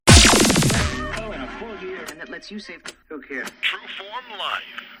that lets you save. Look here. True form life.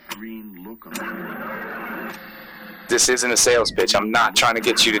 Green look on. This isn't a sales pitch. I'm not trying to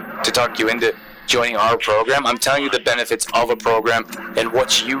get you to talk you into joining our program. I'm telling you the benefits of a program and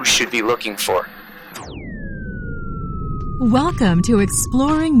what you should be looking for. Welcome to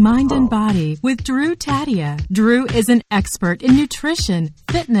Exploring Mind and Body with Drew Taddia. Drew is an expert in nutrition,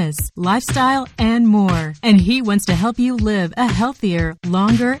 fitness, lifestyle, and more. And he wants to help you live a healthier,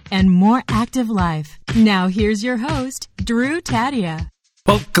 longer, and more active life. Now here's your host, Drew Taddia.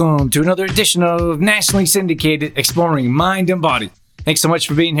 Welcome to another edition of nationally syndicated Exploring Mind and Body. Thanks so much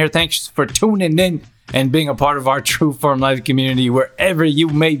for being here. Thanks for tuning in and being a part of our True Form Life community wherever you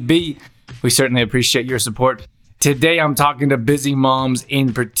may be. We certainly appreciate your support. Today, I'm talking to busy moms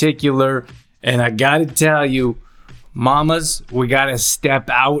in particular, and I gotta tell you, mamas, we gotta step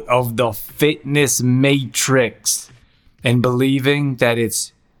out of the fitness matrix and believing that it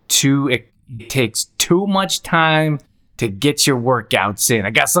takes too much time to get your workouts in.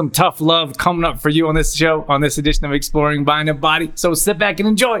 I got some tough love coming up for you on this show, on this edition of Exploring Mind and Body, so sit back and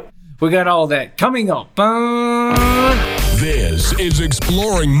enjoy. We got all that coming up. This is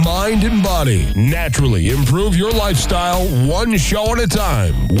Exploring Mind and Body. Naturally improve your lifestyle one show at a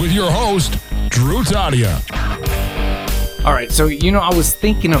time with your host, Drew Taddia. All right, so, I was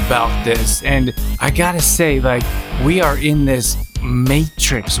thinking about this, and I gotta say, we are in this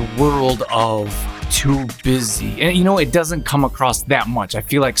matrix world of too busy. And, it doesn't come across that much. I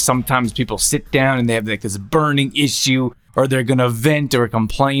feel like sometimes people sit down and they have this burning issue, or they're gonna vent or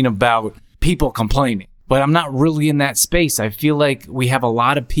complain about people complaining. But I'm not really in that space. I feel like we have a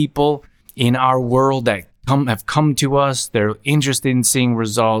lot of people in our world that have come to us. They're interested in seeing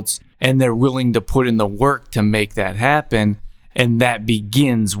results, and they're willing to put in the work to make that happen. And that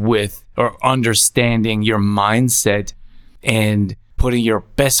begins with understanding your mindset and putting your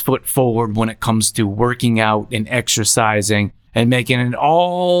best foot forward when it comes to working out and exercising and making it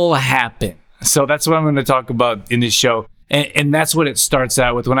all happen. So that's what I'm going to talk about in this show. And that's what it starts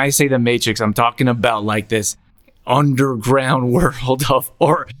out with. When I say the matrix, I'm talking about this underground world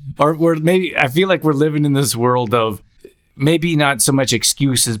or maybe I feel like we're living in this world of maybe not so much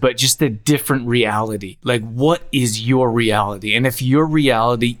excuses, but just a different reality. What is your reality? And if your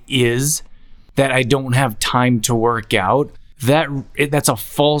reality is that I don't have time to work out, that's a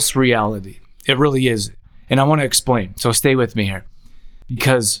false reality. It really is. And I want to explain. So stay with me here,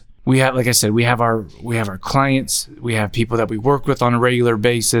 because we have, like I said, we have our clients, we have people that we work with on a regular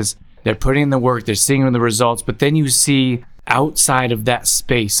basis. They're putting in the work, they're seeing the results, but then you see outside of that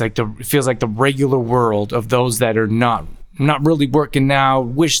space, it feels like the regular world of those that are not really working now,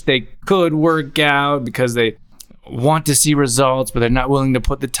 wish they could work out because they want to see results, but they're not willing to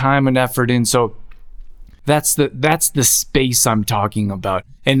put the time and effort in. So that's the space I'm talking about.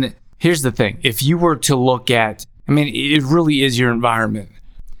 And here's the thing: if you were to look at, it really is your environment.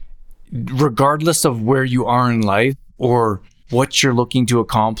 Regardless of where you are in life or what you're looking to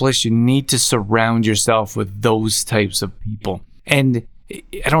accomplish, you need to surround yourself with those types of people. And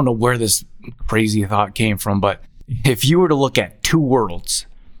I don't know where this crazy thought came from, but if you were to look at two worlds,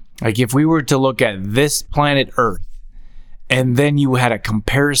 if we were to look at this planet Earth, and then you had a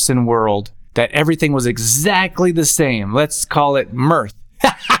comparison world that everything was exactly the same, let's call it mirth.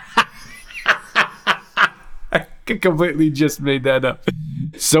 I completely just made that up.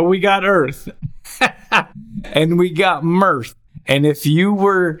 So we got Earth and we got mirth. And if you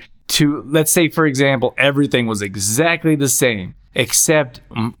were to, let's say, for example, everything was exactly the same, except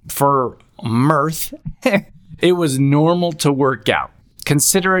for mirth, it was normal to work out.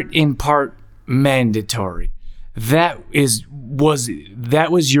 Consider it in part mandatory. That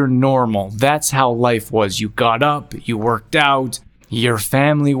was your normal. That's how life was. You got up, you worked out, your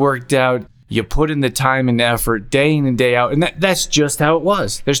family worked out. You put in the time and effort day in and day out, and that's just how it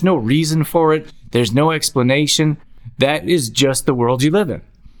was. There's no reason for it. There's no explanation. That is just the world you live in.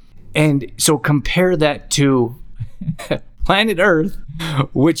 And so compare that to planet Earth,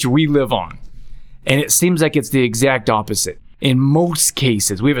 which we live on. And it seems like it's the exact opposite. In most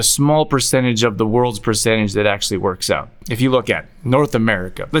cases, we have a small percentage of the world's percentage that actually works out. If you look at North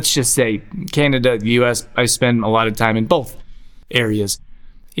America, let's just say Canada, the US, I spend a lot of time in both areas.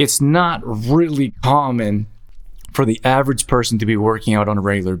 It's not really common for the average person to be working out on a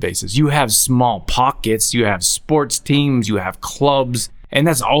regular basis. You have small pockets, you have sports teams, you have clubs, and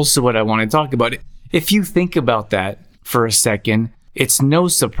that's also what I want to talk about. If you think about that for a second, it's no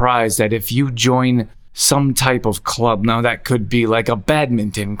surprise that if you join some type of club, now that could be like a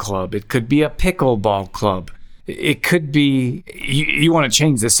badminton club, it could be a pickleball club, it could be, you want to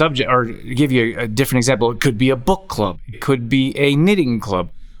change the subject or give you a different example, it could be a book club, it could be a knitting club.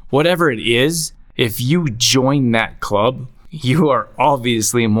 Whatever it is, if you join that club, you are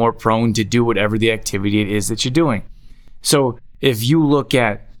obviously more prone to do whatever the activity it is that you're doing. So if you look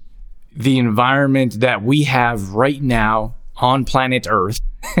at the environment that we have right now on planet Earth,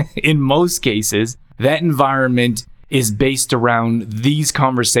 in most cases, that environment is based around these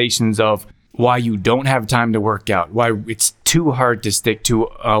conversations of why you don't have time to work out, why it's too hard to stick to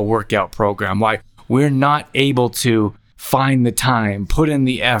a workout program, why we're not able to find the time, put in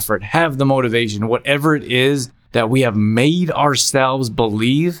the effort, have the motivation, whatever it is that we have made ourselves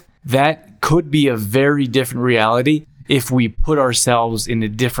believe. That could be a very different reality if we put ourselves in a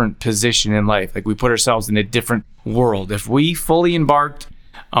different position in life, like we put ourselves in a different world. If we fully embarked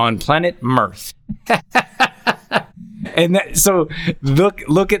on planet Mirth. And so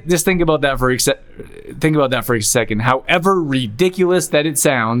look at this. Think about that for a second. However ridiculous that it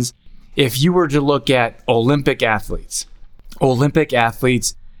sounds, if you were to look at Olympic athletes,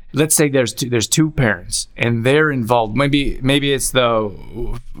 let's say there's two parents and they're involved. Maybe it's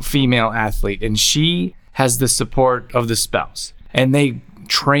the female athlete and she has the support of the spouse, and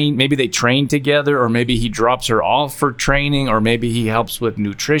maybe they train together, or maybe he drops her off for training, or maybe he helps with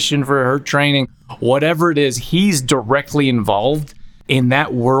nutrition for her training. Whatever it is, he's directly involved in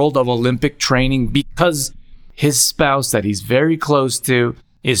that world of Olympic training because his spouse that he's very close to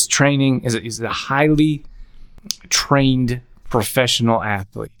is a highly trained professional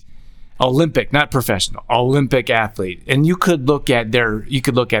athlete. Olympic, not professional, Olympic athlete. And you could look at their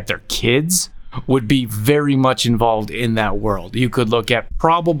kids would be very much involved in that world. You could look at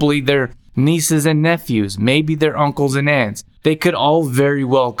probably their nieces and nephews, maybe their uncles and aunts. They could all very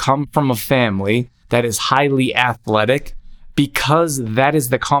well come from a family that is highly athletic because that is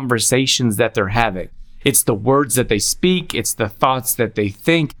the conversations that they're having. It's the words that they speak, it's the thoughts that they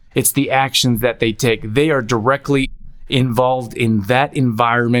think, it's the actions that they take. They are directly involved in that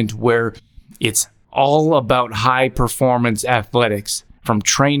environment where it's all about high performance athletics, from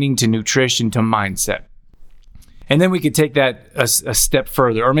training to nutrition to mindset. And then we could take that a step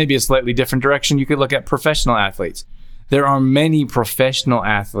further, or maybe a slightly different direction. You could look at professional athletes. There are many professional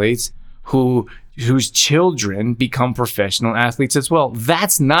athletes whose children become professional athletes as well.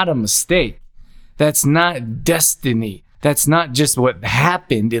 That's not a mistake. That's not destiny. That's not just what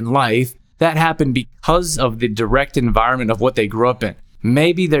happened in life. That happened because of the direct environment of what they grew up in.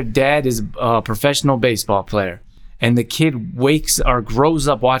 Maybe their dad is a professional baseball player, and the kid grows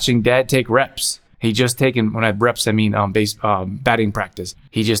up watching dad take reps. He just taken, when I reps, I mean batting practice.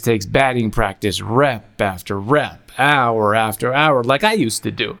 He just takes batting practice, rep after rep, hour after hour, like I used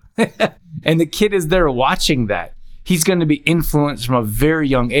to do. And the kid is there watching that. He's going to be influenced from a very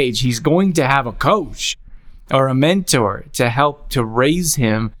young age. He's going to have a coach or a mentor to help to raise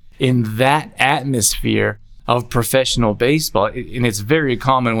him in that atmosphere of professional baseball. And it's very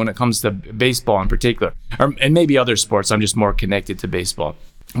common when it comes to baseball in particular, and maybe other sports. I'm just more connected to baseball.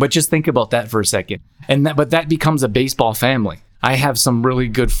 But just think about that for a second. But that becomes a baseball family. I have some really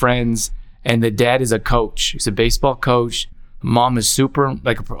good friends, and the dad is a coach. He's a baseball coach. Mom is super,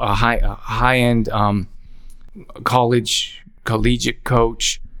 like a high-end collegiate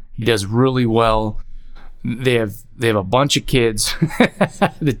coach. He does really well. They have a bunch of kids.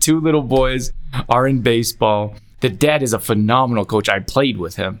 The two little boys are in baseball. The dad is a phenomenal coach. I played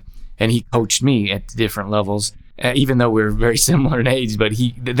with him, and he coached me at different levels. Even though we're very similar in age, but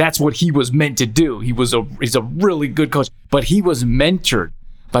that's what he was meant to do. He's a really good coach, but he was mentored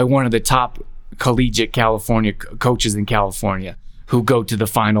by one of the top collegiate California coaches in California who go to the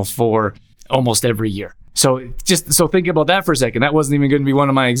Final Four almost every year. So think about that for a second. That wasn't even going to be one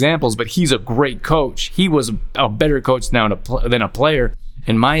of my examples, but he's a great coach. He was a better coach now than a player,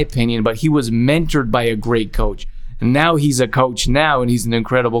 in my opinion, but he was mentored by a great coach. And now he's a coach now, and he's an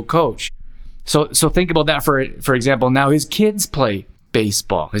incredible coach. So think about that for example. Now his kids play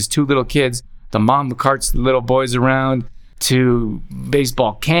baseball. His two little kids, the mom carts the little boys around to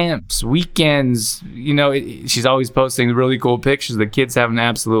baseball camps, weekends. She's always posting really cool pictures. The kids have an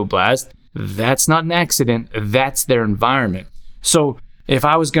absolute blast. That's not an accident. That's their environment. So if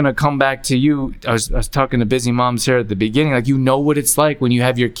I was going to come back to you, I was talking to busy moms here at the beginning, like, what it's like when you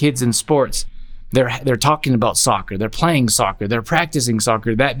have your kids in sports. They're talking about soccer. They're playing soccer. They're practicing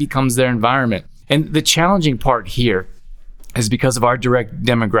soccer. That becomes their environment. And the challenging part here is because of our direct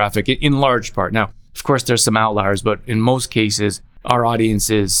demographic, in large part. Now, of course, there's some outliers, but in most cases, our audience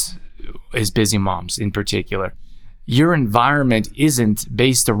is busy moms in particular. Your environment isn't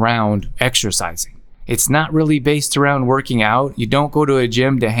based around exercising. It's not really based around working out. You don't go to a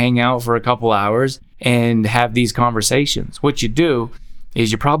gym to hang out for a couple hours and have these conversations. What you do is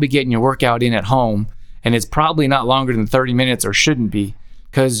you're probably getting your workout in at home, and it's probably not longer than 30 minutes, or shouldn't be,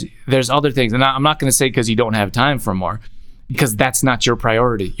 because there's other things. And I'm not going to say because you don't have time for more, because that's not your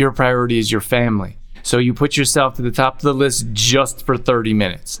priority. Your priority is your family. So you put yourself to the top of the list just for 30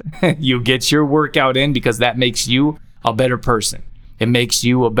 minutes. You get your workout in because that makes you a better person. It makes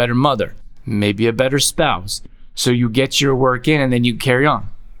you a better mother, maybe a better spouse. So you get your work in and then you carry on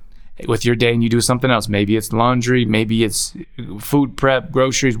with your day and you do something else. Maybe it's laundry, maybe it's food prep,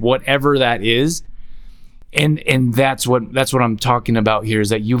 groceries, whatever that is. And that's what I'm talking about here, is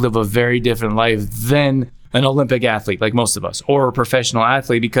that you live a very different life than an Olympic athlete like most of us, or a professional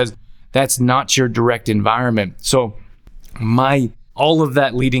athlete, because that's not your direct environment. So all of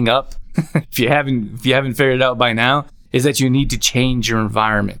that leading up, if you haven't figured it out by now, is that you need to change your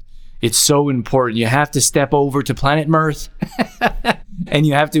environment. It's so important. You have to step over to planet Mirth and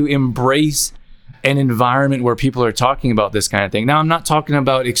you have to embrace an environment where people are talking about this kind of thing. Now, I'm not talking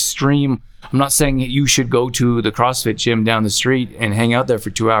about extreme. I'm not saying that you should go to the CrossFit gym down the street and hang out there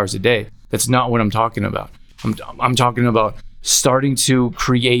for 2 hours a day. That's not what I'm talking about. I'm talking about starting to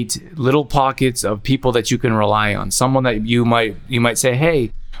create little pockets of people that you can rely on. Someone that you might say,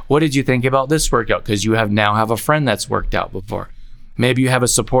 hey, what did you think about this workout? Because you now have a friend that's worked out before. Maybe you have a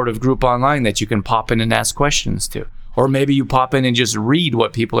supportive group online that you can pop in and ask questions to. Or maybe you pop in and just read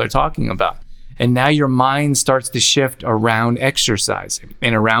what people are talking about. And now your mind starts to shift around exercise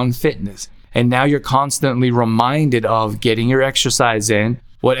and around fitness. And now you're constantly reminded of getting your exercise in,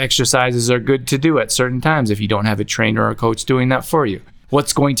 what exercises are good to do at certain times if you don't have a trainer or a coach doing that for you.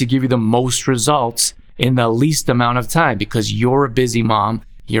 What's going to give you the most results in the least amount of time, because you're a busy mom.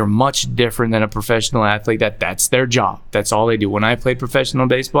 You're much different than a professional athlete. That's their job. That's all they do. When I played professional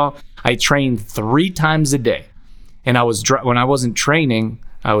baseball, I trained 3 times a day. And when I wasn't training,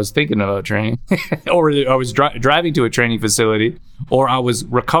 I was thinking about training, or I was driving to a training facility, or I was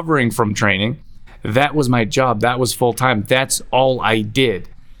recovering from training. That was my job. That was full time. That's all I did.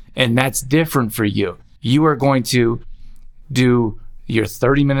 And that's different for you. You are going to do your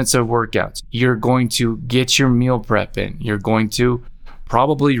 30 minutes of workouts. You're going to get your meal prep in. You're going to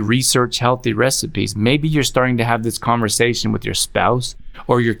probably research healthy recipes. Maybe you're starting to have this conversation with your spouse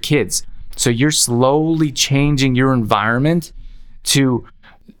or your kids. So you're slowly changing your environment to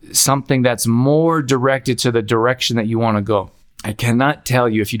something that's more directed to the direction that you want to go. I cannot tell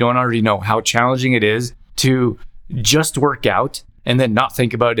you, if you don't already know, how challenging it is to just work out and then not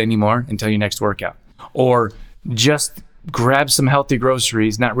think about it anymore until your next workout. Or just grab some healthy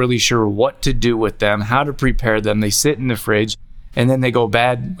groceries, not really sure what to do with them, how to prepare them. They sit in the fridge and then they go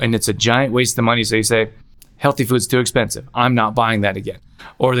bad and it's a giant waste of money. So you say, healthy food's too expensive. I'm not buying that again.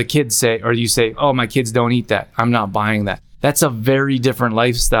 Or you say, oh, my kids don't eat that. I'm not buying that. That's a very different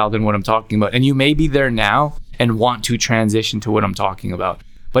lifestyle than what I'm talking about. And you may be there now and want to transition to what I'm talking about.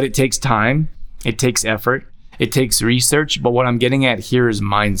 But it takes time. It takes effort. It takes research. But what I'm getting at here is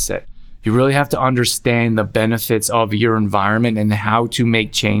mindset. You really have to understand the benefits of your environment and how to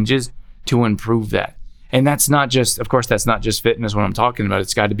make changes to improve that. And that's not just fitness when I'm talking about.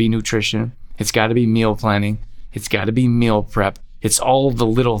 It's got to be nutrition. It's got to be meal planning. It's got to be meal prep. It's all the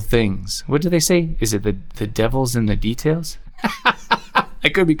little things. What do they say? Is it the devil's in the details? I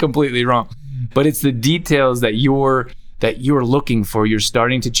could be completely wrong. But it's the details that you're looking for. You're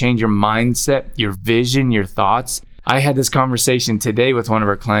starting to change your mindset, your vision, your thoughts. I had this conversation today with one of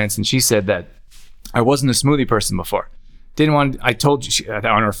our clients, and she said that I wasn't a smoothie person before. I told you on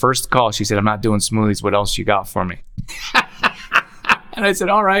our first call, she said, I'm not doing smoothies. What else you got for me? And I said,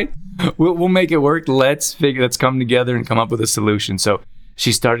 all right, we'll make it work. Let's come together and come up with a solution. So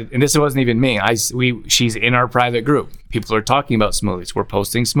she started, and this wasn't even me. She's in our private group. People are talking about smoothies. We're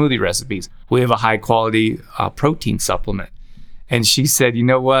posting smoothie recipes. We have a high quality protein supplement. And she said, you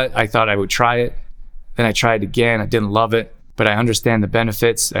know what? I thought I would try it. Then I tried it again. I didn't love it, but I understand the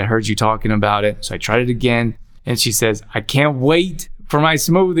benefits. I heard you talking about it. So I tried it again. And she says, I can't wait for my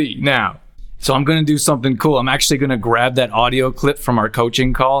smoothie now. So I'm going to do something cool. I'm actually going to grab that audio clip from our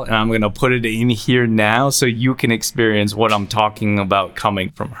coaching call and I'm going to put it in here now so you can experience what I'm talking about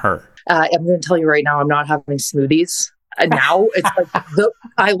coming from her. I'm going to tell you right now, I'm not having smoothies. Now it's like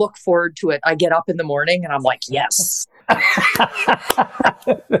I look forward to it. I get up in the morning and I'm like, yes.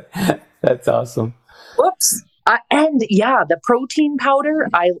 That's awesome. Whoops. And yeah, the protein powder,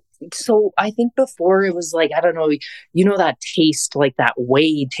 I think before it was like, I don't know, that taste, like that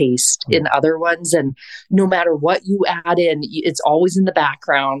whey taste in other ones. And no matter what you add in, it's always in the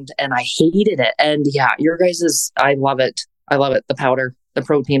background and I hated it. And yeah, your guys's, I love it. I love it. The powder, the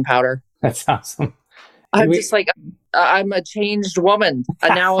protein powder. That's awesome. I'm just like, I'm a changed woman.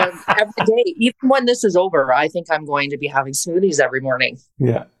 And now every day, even when this is over, I think I'm going to be having smoothies every morning.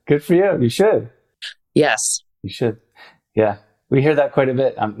 Yeah. Good for you. You should. Yes. You should. Yeah. We hear that quite a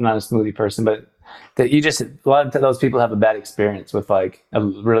bit. I'm not a smoothie person, but that a lot of those people have a bad experience with like a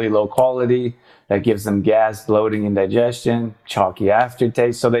really low quality that gives them gas, bloating, indigestion, chalky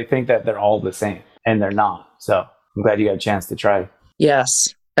aftertaste. So they think that they're all the same, and they're not. So I'm glad you got a chance to try.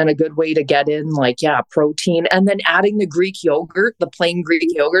 Yes. And a good way to get in, like, protein. And then adding the Greek yogurt, the plain Greek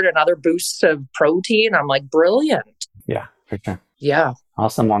yogurt, another boost of protein. I'm like, brilliant. Yeah, for sure. Yeah.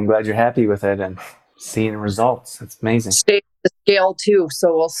 Awesome. Well, I'm glad you're happy with it and seeing results. That's amazing. Stay the scale too.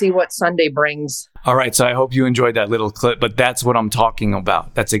 So we'll see what Sunday brings. All right. So I hope you enjoyed that little clip, but that's what I'm talking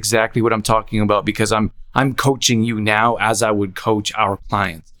about. That's exactly what I'm talking about, because I'm coaching you now as I would coach our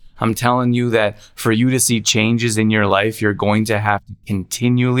clients. I'm telling you that for you to see changes in your life, you're going to have to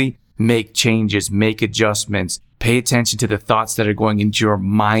continually make changes, make adjustments, pay attention to the thoughts that are going into your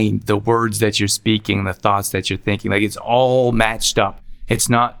mind, the words that you're speaking, the thoughts that you're thinking. Like, it's all matched up. It's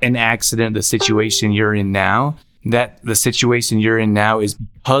not an accident, the situation you're in now. That the situation you're in now is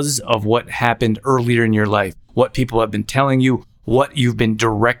because of what happened earlier in your life, what people have been telling you, what you've been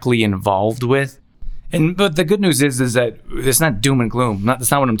directly involved with. But the good news is that it's not doom and gloom. That's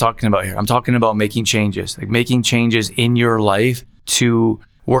not what I'm talking about here. I'm talking about making changes, like making changes in your life to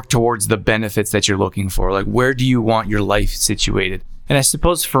work towards the benefits that you're looking for. Like, where do you want your life situated? And I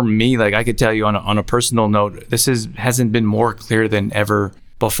suppose for me, like, I could tell you on a personal note, this hasn't been more clear than ever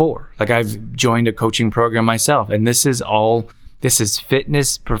before. Like, I've joined a coaching program myself, and this is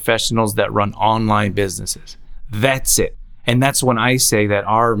fitness professionals that run online businesses. That's it. And that's when I say that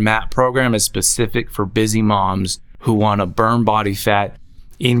our MAP program is specific for busy moms who want to burn body fat,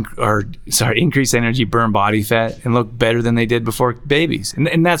 increase energy, burn body fat, and look better than they did before babies.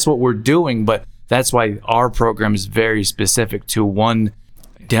 And that's what we're doing. But that's why our program is very specific to one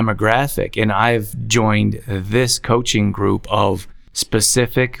demographic. And I've joined this coaching group of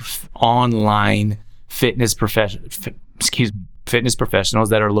specific online fitness professionals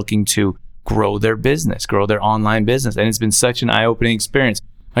that are looking to grow their business, grow their online business. And it's been such an eye-opening experience.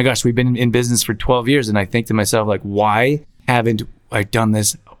 My gosh, we've been in business for 12 years. And I think to myself, like, why haven't I done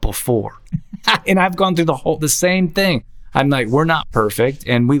this before? And I've gone through the same thing. I'm like, we're not perfect.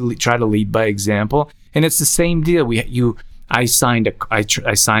 And we try to lead by example. And it's the same deal. I signed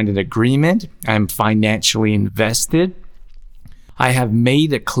an agreement. I'm financially invested. I have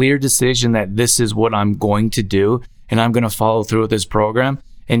made a clear decision that this is what I'm going to do. And I'm going to follow through with this program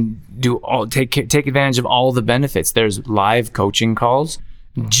and take advantage of all the benefits. There's live coaching calls,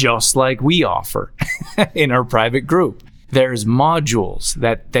 just like we offer in our private group. There's modules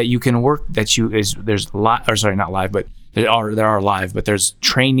that you can work. There's not live, but there are live. But there's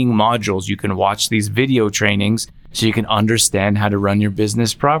training modules. You can watch these video trainings so you can understand how to run your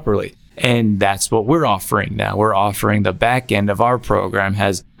business properly. And that's what we're offering now. We're offering the back end of our program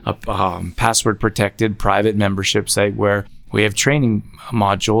has a password protected private membership site where we have training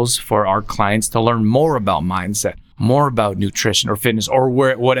modules for our clients to learn more about mindset, more about nutrition or fitness or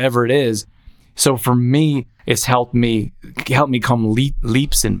whatever it is. So for me, it's helped me come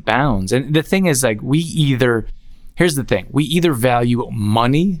leaps and bounds. And the thing is, like, here's the thing. We either value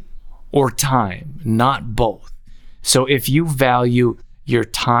money or time, not both. So if you value your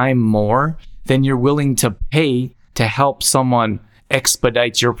time more, then you're willing to pay to help someone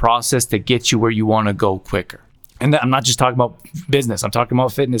expedite your process to get you where you want to go quicker. And I'm not just talking about business. I'm talking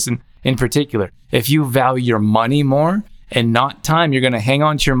about fitness in particular. If you value your money more and not time, you're going to hang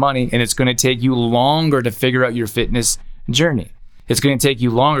on to your money, and it's going to take you longer to figure out your fitness journey. It's going to take you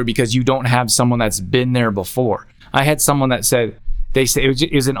longer because you don't have someone that's been there before. I had someone that said,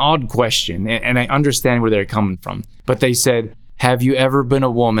 it was an odd question, and I understand where they're coming from, but they said, have you ever been a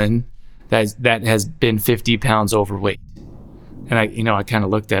woman that has been 50 pounds overweight? And I kind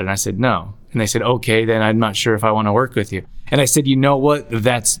of looked at it and I said, no. And they said, okay, then I'm not sure if I want to work with you. And I said, you know what?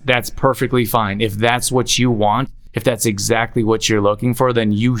 That's perfectly fine. If that's what you want, if that's exactly what you're looking for,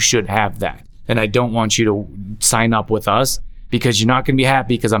 then you should have that. And I don't want you to sign up with us because you're not going to be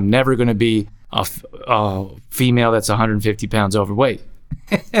happy because I'm never going to be a female that's 150 pounds overweight.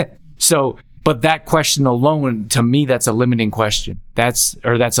 But that question alone, to me, that's a limiting question. That's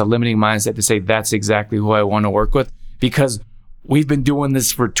a limiting mindset to say that's exactly who I want to work with, because we've been doing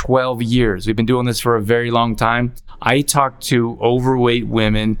this for 12 years. We've been doing this for a very long time. I talk to overweight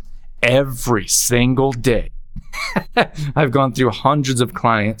women every single day. I've gone through hundreds of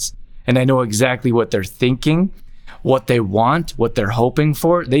clients, and I know exactly what they're thinking, what they want, what they're hoping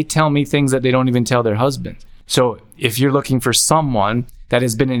for. They tell me things that they don't even tell their husbands. So if you're looking for someone that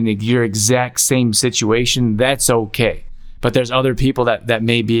has been in your exact same situation, that's okay. But there's other people that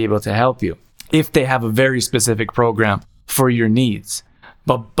may be able to help you if they have a very specific program for your needs.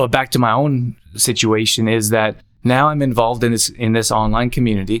 But back to my own situation is that Now I'm involved in this online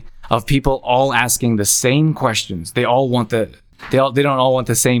community of people all asking the same questions. They all want they don't all want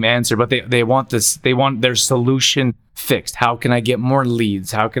the same answer, but they want this. They want their solution fixed. How can I get more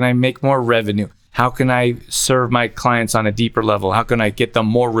leads? How can I make more revenue? How can I serve my clients on a deeper level? How can I get them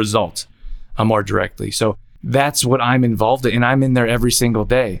more results more directly? So that's what I'm involved in, and I'm in there every single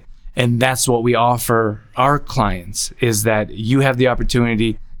day. And that's what we offer our clients, is that you have the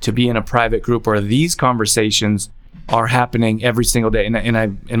opportunity to be in a private group where these conversations are happening every single day.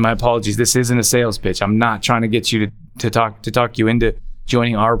 And my apologies, this isn't a sales pitch. I'm not trying to get you to talk you into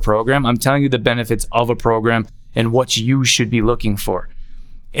joining our program. I'm telling you the benefits of a program and what you should be looking for.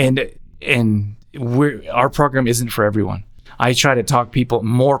 And our program isn't for everyone. I try to talk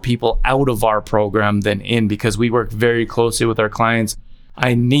more people out of our program than in, because we work very closely with our clients.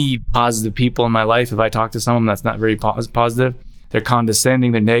 I need positive people in my life. If I talk to someone that's not very positive, they're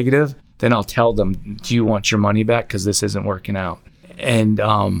condescending, they're negative, then I'll tell them, do you want your money back? Because this isn't working out. And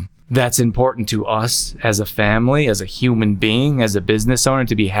that's important to us as a family, as a human being, as a business owner,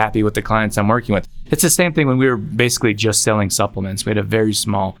 to be happy with the clients I'm working with. It's the same thing when we were basically just selling supplements. We had a very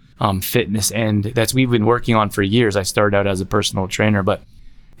small fitness end that we've been working on for years. I started out as a personal trainer, but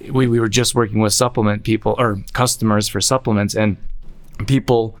we were just working with supplement people or customers for supplements, and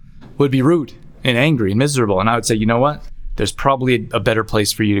people would be rude and angry and miserable. And I would say, you know what? There's probably a better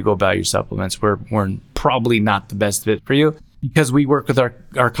place for you to go buy your supplements. We're probably not the best fit for you, because we work with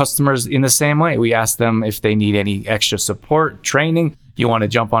our customers in the same way. We ask them if they need any extra support, training. You want to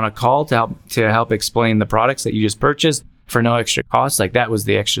jump on a call to help explain the products that you just purchased for no extra cost. Like, that was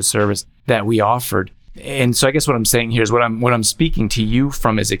the extra service that we offered. And so I guess what I'm saying here is what I'm speaking to you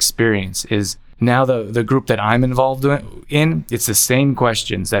from is experience. Is now the group that I'm involved in, it's the same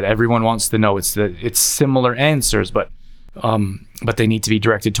questions that everyone wants to know. It's similar answers, but they need to be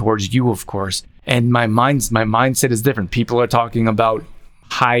directed towards you, of course. And my mindset is different. People are talking about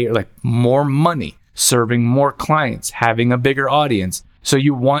more money, serving more clients, having a bigger audience. So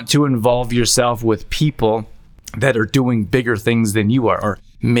you want to involve yourself with people that are doing bigger things than you are, or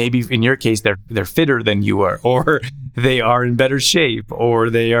maybe in your case, they're fitter than you are, or they are in better shape, or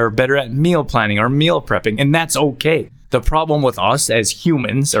they are better at meal planning or meal prepping. And that's okay. The problem with us as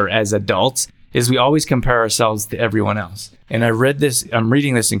humans or as adults is we always compare ourselves to everyone else. And I'm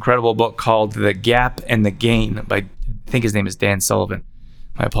reading this incredible book called The Gap and the Gain by, I think his name is Dan Sullivan.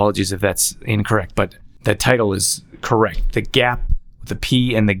 My apologies if that's incorrect, but the title is correct. The Gap, the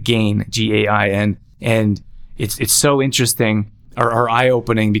P, and the Gain, Gain. And it's so interesting or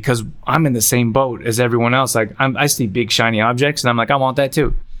eye-opening, because I'm in the same boat as everyone else. Like, I see big shiny objects and I'm like, I want that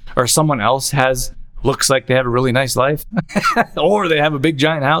too. Or someone else looks like they have a really nice life or they have a big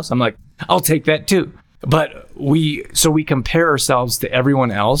giant house. I'm like, I'll take that too. But we compare ourselves to everyone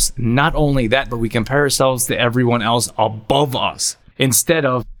else. Not only that, but we compare ourselves to everyone else above us. Instead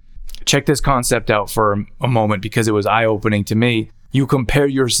of, check this concept out for a moment, because it was eye-opening to me. You compare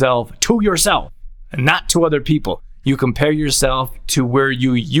yourself to yourself, not to other people. You compare yourself to where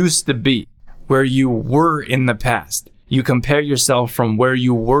you used to be, where you were in the past. You compare yourself from where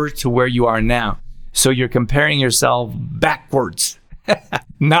you were to where you are now. So you're comparing yourself backwards,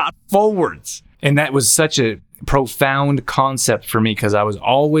 not forwards. And that was such a profound concept for me, because I was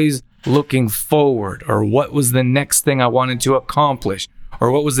always looking forward, or what was the next thing I wanted to accomplish,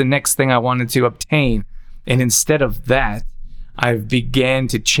 or what was the next thing I wanted to obtain. And instead of that, I began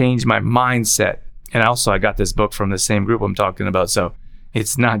to change my mindset. And also, I got this book from the same group I'm talking about. So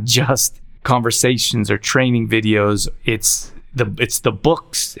it's not just conversations or training videos. It's the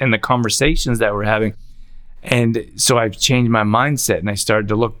books and the conversations that we're having. And so I've changed my mindset, and I started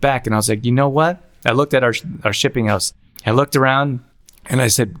to look back, and I was like, you know what? I looked at our shipping house. I looked around and I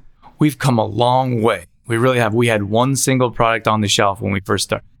said, we've come a long way. We really have. We had one single product on the shelf when we first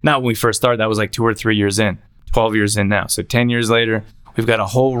started. Not when we first started, that was like 2 or 3 years in, 12 years in now. So 10 years later, we've got a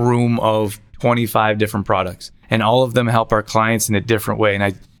whole room of 25 different products, and all of them help our clients in a different way.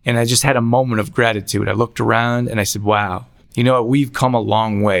 And I just had a moment of gratitude. I looked around and I said, wow, you know what? We've come a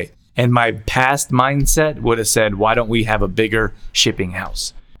long way. And my past mindset would have said, why don't we have a bigger shipping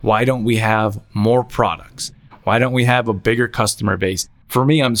house? Why don't we have more products? Why don't we have a bigger customer base? For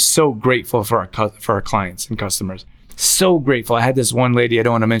me, I'm so grateful for our clients and customers. So grateful. I had this one lady, I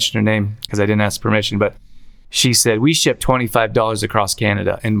don't want to mention her name because I didn't ask permission, but she said, we ship $25 across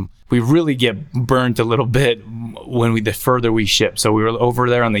Canada, and we really get burnt a little bit the further we ship. So we were over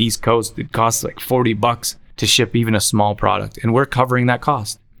there on the East Coast. It costs like $40 to ship even a small product, and we're covering that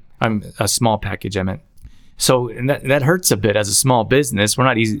cost. A small package, I meant. So and that hurts a bit as a small business. We're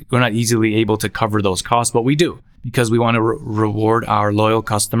not easily able to cover those costs, but we do, because we want to reward our loyal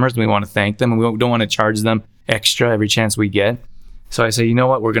customers. We want to thank them, and we don't want to charge them extra every chance we get. So I said, you know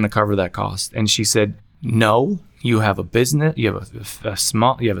what, we're going to cover that cost. And she said, no, you have a business, you have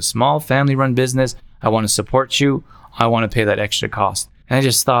a small family-run business. I want to support you. I want to pay that extra cost. And I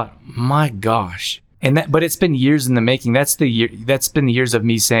just thought, my gosh. But it's been years in the making. That's been the years of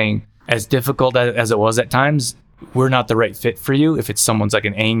me saying, as difficult as it was at times, we're not the right fit for you if it's someone's like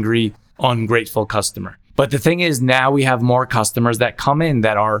an angry, ungrateful customer. But the thing is, now we have more customers that come in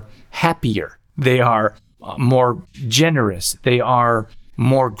that are happier. They are more generous. They are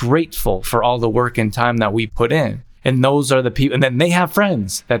more grateful for all the work and time that we put in. And those are the people. And then they have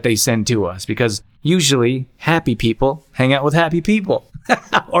friends that they send to us, because usually happy people hang out with happy people,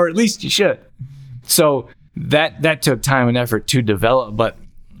 or at least you should. So that took time and effort to develop. But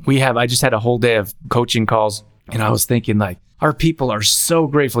I just had a whole day of coaching calls, and I was thinking, like, our people are so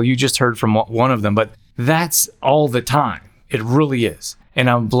grateful. You just heard from one of them, but that's all the time. It really is. And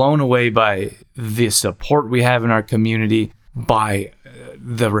I'm blown away by the support we have in our community, by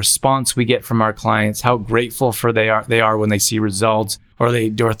the response we get from our clients, how grateful they are when they see results. Or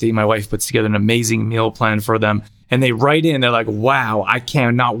Dorothy, my wife, puts together an amazing meal plan for them, and they write in, they're like, wow, I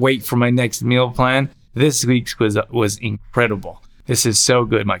cannot wait for my next meal plan. This week's was incredible. This is so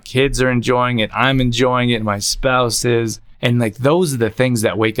good. My kids are enjoying it. I'm enjoying it. My spouse is. And like, those are the things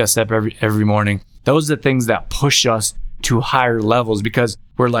that wake us up every morning. Those are the things that push us to higher levels, because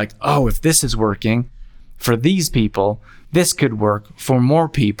we're like, oh, if this is working for these people, this could work for more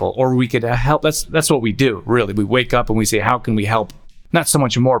people, or we could help. That's what we do, really. We wake up and we say, how can we help? Not so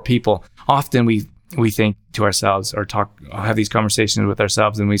much more people. Often we think to ourselves, or have these conversations with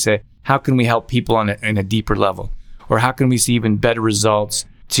ourselves, and we say, how can we help people on a deeper level? Or how can we see even better results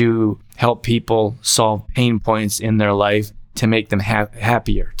to help people solve pain points in their life, to make them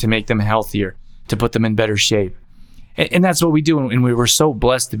happier, to make them healthier, to put them in better shape? And that's what we do. And we were so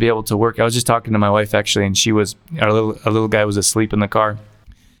blessed to be able to work. I was just talking to my wife, actually, and our little guy was asleep in the car,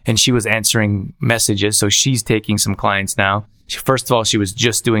 and she was answering messages. So she's taking some clients now. First of all, she was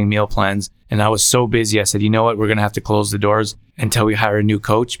just doing meal plans, and I was so busy. I said, you know what? We're going to have to close the doors until we hire a new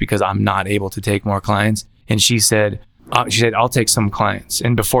coach, because I'm not able to take more clients. And she said, I'll take some clients.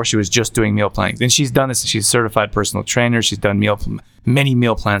 And before, she was just doing meal plans. And she's done this. She's a certified personal trainer. She's done many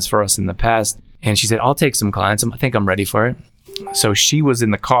meal plans for us in the past. And she said, I'll take some clients. I think I'm ready for it. So she was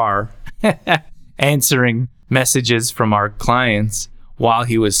in the car answering messages from our clients while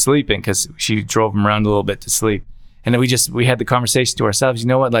he was sleeping, because she drove him around a little bit to sleep. And then we had the conversation to ourselves, you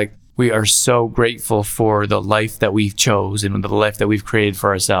know what, like, we are so grateful for the life that we've chose and the life that we've created for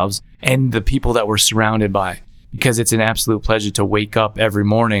ourselves and the people that we're surrounded by, because it's an absolute pleasure to wake up every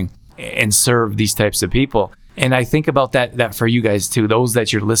morning and serve these types of people. And I think about that for you guys too, those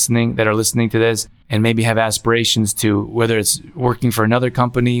that are listening to this and maybe have aspirations to, whether it's working for another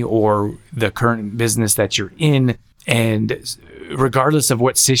company or the current business that you're in. And regardless of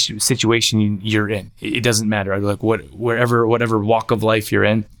what situation you're in, it doesn't matter. Like whatever walk of life you're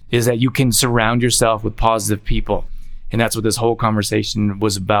in, is that you can surround yourself with positive people. And that's what this whole conversation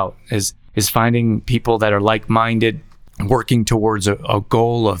was about, is finding people that are like-minded, working towards a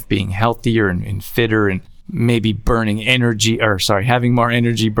goal of being healthier and fitter, and maybe having more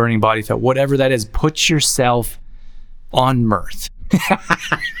energy, burning body fat, whatever that is. Put yourself on mirth.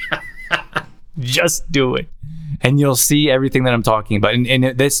 Just do it. And you'll see everything that I'm talking about.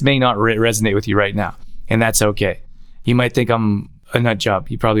 And this may not resonate with you right now, and that's okay. You might think I'm a nut job.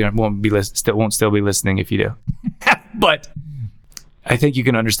 You probably won't still be listening if you do. But I think you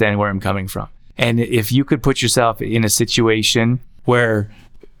can understand where I'm coming from. And if you could put yourself in a situation where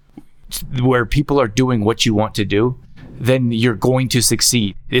people are doing what you want to do, then you're going to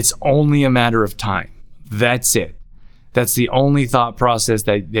succeed. It's only a matter of time. That's it. That's the only thought process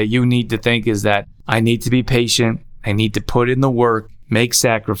that you need to think, is that I need to be patient. I need to put in the work, make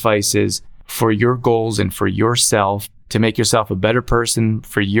sacrifices for your goals and for yourself, to make yourself a better person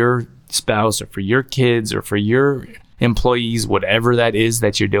for your spouse or for your kids or for your employees, whatever that is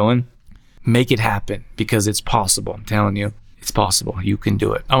that you're doing. Make it happen, because it's possible. I'm telling you, it's possible. You can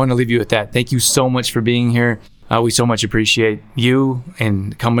do it. I want to leave you with that. Thank you so much for being here. We so much appreciate you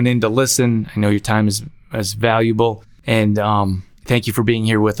and coming in to listen. I know your time is valuable. And thank you for being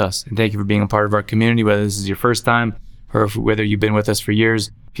here with us. And thank you for being a part of our community, whether this is your first time or whether you've been with us for years.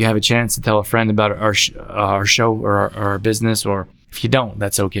 If you have a chance to tell a friend about our show or our business, or if you don't,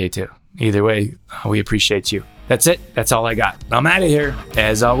 that's okay too. Either way, we appreciate you. That's it. That's all I got. I'm out of here.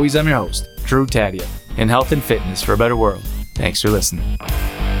 As always, I'm your host, Drew Taddia, in health and fitness for a better world. Thanks for listening.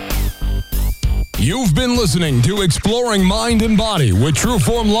 You've been listening to Exploring Mind and Body with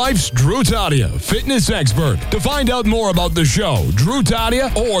Trueform Life's Drew Taddia, fitness expert. To find out more about the show, Drew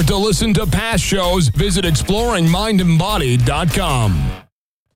Taddia, or to listen to past shows, visit exploringmindandbody.com.